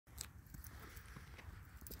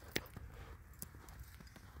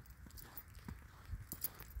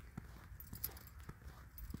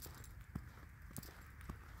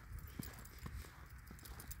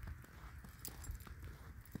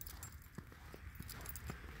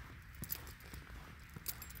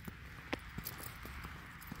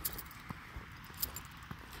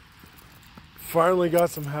Finally got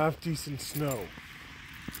some half decent snow.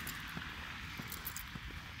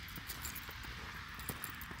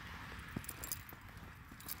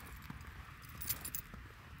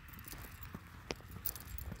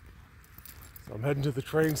 So I'm heading to the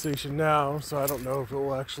train station now, so I don't know if it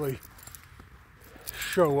will actually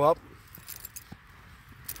show up.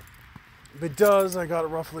 If it does, I got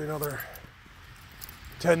roughly another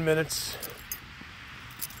 10 minutes.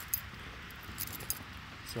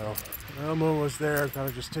 So I'm almost there, kind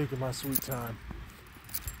of just taking my sweet time.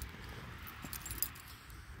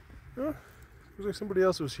 Looks like somebody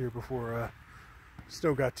else was here before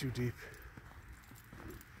snow got too deep.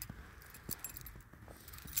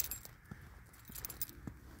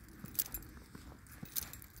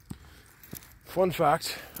 Fun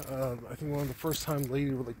fact, I think one of the first time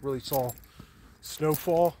lady really saw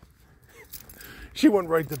snowfall, she went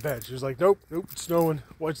right to bed. She was like, nope, it's snowing.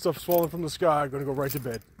 White stuff's falling from the sky. I'm going to go right to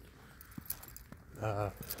bed.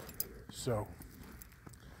 So,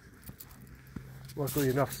 luckily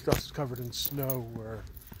enough, stuff's covered in snow where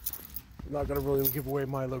I'm not going to really give away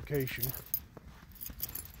my location.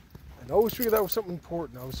 And I always figured that was something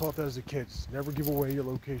important. I was taught that as a kid. Never give away your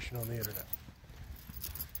location on the internet.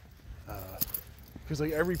 Because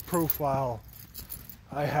like every profile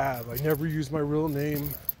I have, I never use my real name.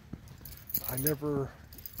 I never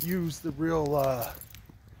use the real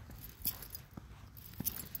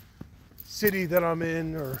city that I'm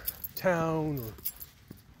in or town or,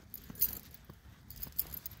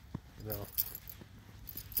 you know,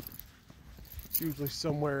 it's usually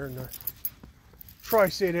somewhere in the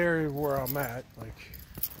tri-state area where I'm at, like,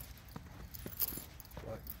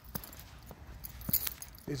 but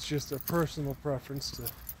it's just a personal preference to,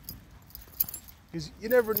 because you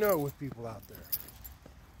never know with people out there.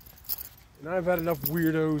 And I've had enough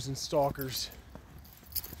weirdos and stalkers.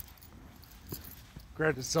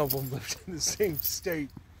 Granted, some of them lived in the same state,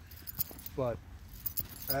 but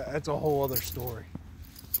that's a whole other story.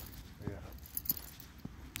 Yeah.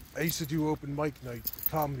 I used to do open mic night at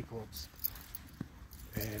comedy clubs,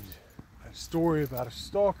 and I had a story about a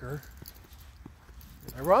stalker.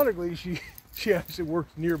 And ironically, she actually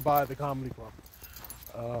worked nearby the comedy club.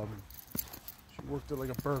 She worked at like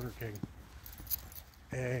a Burger King,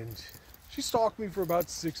 and she stalked me for about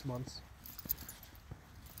 6 months,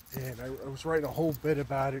 and I was writing a whole bit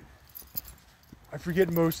about it. I forget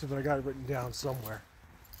most of it. I got it written down somewhere.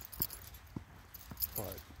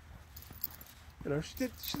 But, you know, she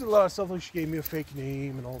did a lot of stuff, like she gave me a fake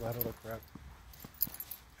name and all that other crap.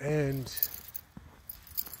 And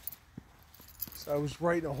so I was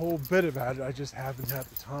writing a whole bit about it. I just haven't had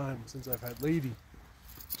the time since I've had Lady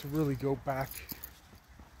to really go back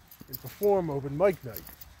and perform open mic night.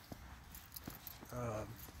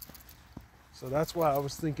 So that's why I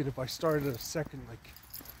was thinking if I started a second, like,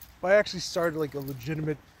 if I actually started like a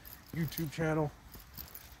legitimate YouTube channel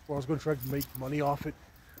where I was going to try to make money off it,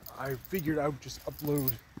 I figured I would just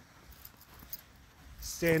upload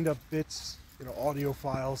stand-up bits, you know, audio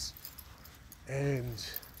files, and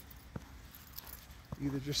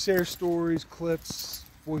either just share stories, clips,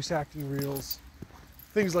 voice acting reels,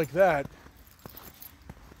 things like that.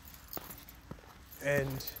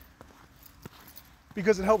 And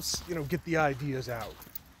because it helps, you know, get the ideas out,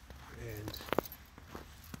 and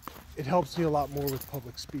it helps me a lot more with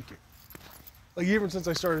public speaking. Like, even since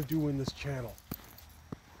I started doing this channel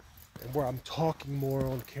and where I'm talking more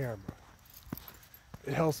on camera,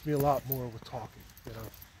 it helps me a lot more with talking, you know,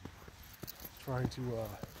 trying to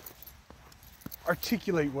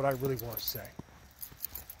articulate what I really want to say.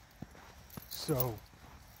 So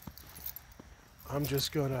I'm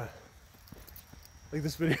just gonna, like,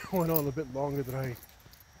 this video went on a bit longer than I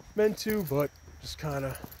meant to, but just kind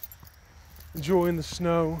of enjoying the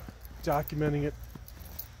snow, documenting it.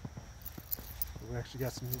 We actually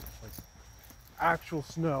got some like actual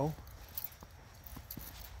snow.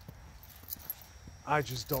 I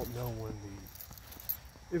just don't know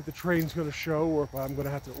if the train's going to show, or if I'm going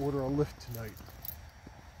to have to order a lift tonight.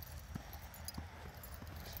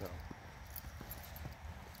 So,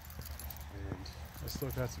 and I still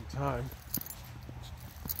got some time.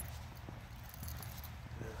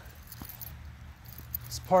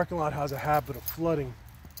 This parking lot has a habit of flooding,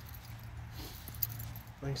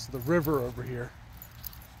 thanks to the river over here.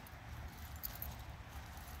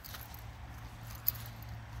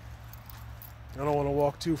 I don't want to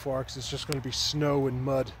walk too far because it's just going to be snow and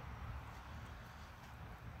mud.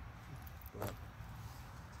 But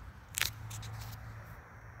that's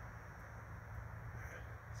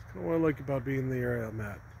kind of what I like about being in the area I'm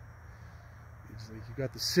at. It's like you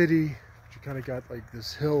got the city, but you kind of got like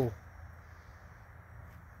this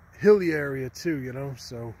hilly area too, you know.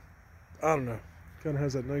 So I don't know, kind of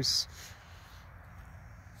has that nice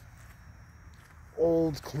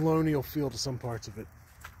old colonial feel to some parts of it.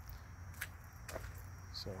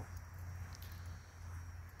 So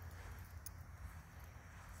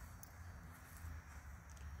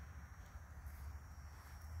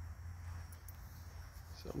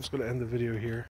I'm just going to end the video here.